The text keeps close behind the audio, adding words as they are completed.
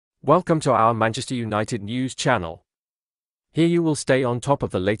Welcome to our Manchester United news channel. Here you will stay on top of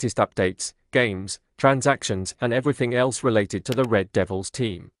the latest updates, games, transactions and everything else related to the Red Devils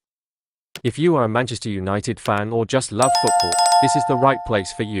team. If you are a Manchester United fan or just love football, this is the right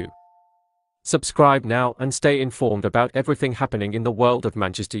place for you. Subscribe now and stay informed about everything happening in the world of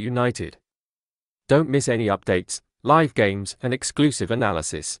Manchester United. Don't miss any updates, live games and exclusive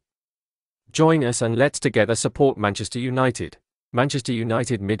analysis. Join us and let's together support Manchester United. Manchester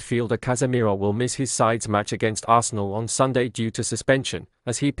United midfielder Casemiro will miss his side's match against Arsenal on Sunday due to suspension,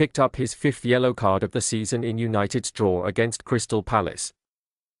 as he picked up his fifth yellow card of the season in United's draw against Crystal Palace.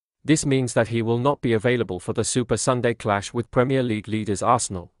 This means that he will not be available for the Super Sunday clash with Premier League leaders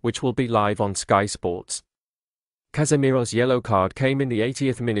Arsenal, which will be live on Sky Sports. Casemiro's yellow card came in the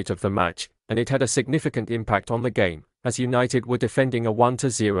 80th minute of the match, and it had a significant impact on the game, as United were defending a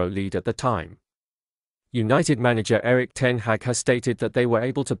 1-0 lead at the time. United manager Erik has stated that they were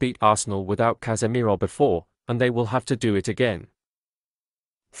able to beat Arsenal without Casemiro before, and they will have to do it again.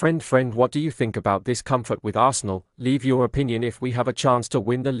 Friend, what do you think about this comfort with Arsenal? Leave your opinion if we have a chance to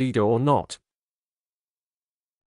win the leader or not.